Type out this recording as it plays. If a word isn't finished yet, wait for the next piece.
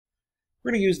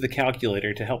We're going to use the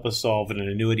calculator to help us solve an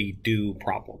annuity due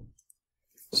problem.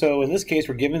 So in this case,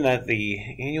 we're given that the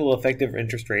annual effective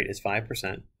interest rate is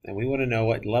 5%, and we want to know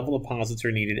what level deposits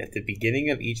are needed at the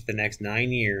beginning of each of the next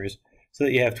 9 years so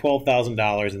that you have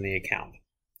 $12,000 in the account.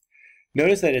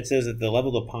 Notice that it says that the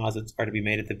level deposits are to be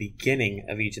made at the beginning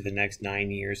of each of the next 9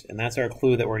 years, and that's our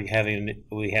clue that we have an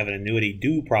annuity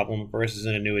due problem versus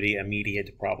an annuity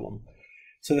immediate problem.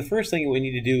 So the first thing we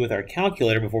need to do with our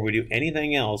calculator before we do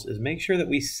anything else is make sure that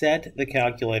we set the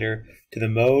calculator to the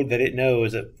mode that it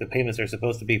knows that the payments are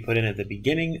supposed to be put in at the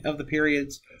beginning of the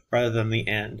periods rather than the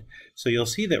end. So you'll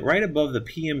see that right above the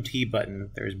PMT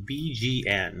button, there's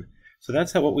BGN. So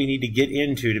that's what we need to get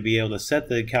into to be able to set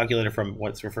the calculator from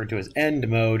what's referred to as end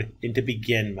mode into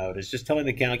begin mode. It's just telling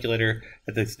the calculator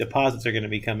that the deposits are going to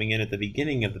be coming in at the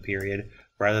beginning of the period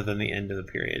rather than the end of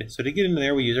the period. So to get into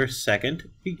there, we use our second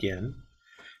begin.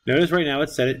 Notice right now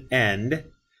it's set at end.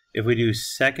 If we do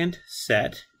second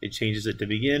set, it changes it to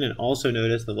begin, and also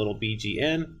notice the little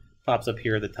BGN pops up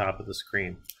here at the top of the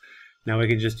screen. Now we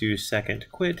can just do second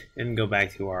quit and go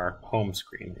back to our home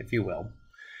screen, if you will.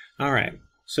 All right,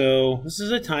 so this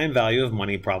is a time value of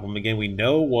money problem. Again, we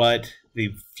know what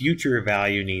the future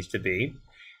value needs to be.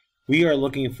 We are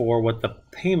looking for what the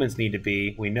payments need to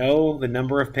be. We know the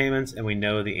number of payments and we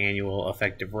know the annual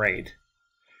effective rate.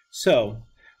 So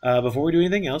before we do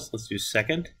anything else, let's do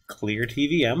second clear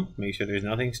TVM, make sure there's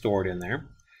nothing stored in there.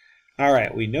 All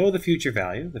right, we know the future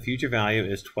value. The future value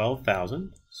is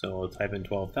 12,000, so we'll type in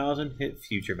 12,000, hit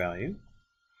future value.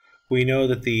 We know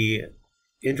that the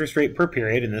interest rate per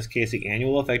period, in this case the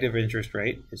annual effective interest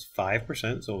rate, is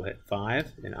 5%, so we'll hit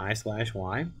 5 and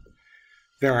I/Y.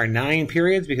 There are 9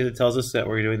 periods because it tells us that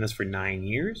we're doing this for 9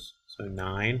 years, so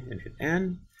 9 and hit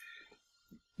N.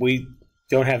 We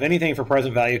don't have anything for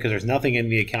present value because there's nothing in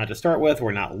the account to start with.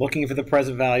 We're not looking for the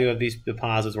present value of these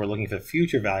deposits. We're looking for the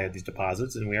future value of these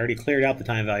deposits, and we already cleared out the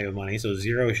time value of money, so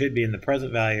 0 should be in the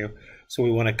present value. So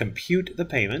we want to compute the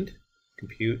payment,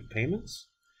 compute payments,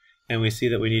 and we see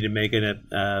that we need to make an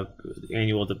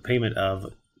annual payment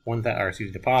of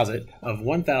deposit of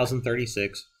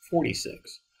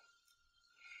 $1,036.46.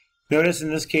 Notice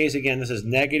in this case, again, this is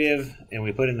negative, and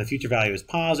we put in the future value as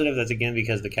positive. That's again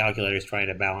because the calculator is trying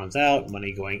to balance out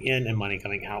money going in and money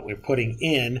coming out. We're putting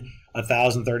in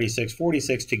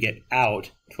 $1,036.46 to get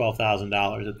out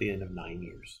 $12,000 at the end of 9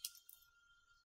 years.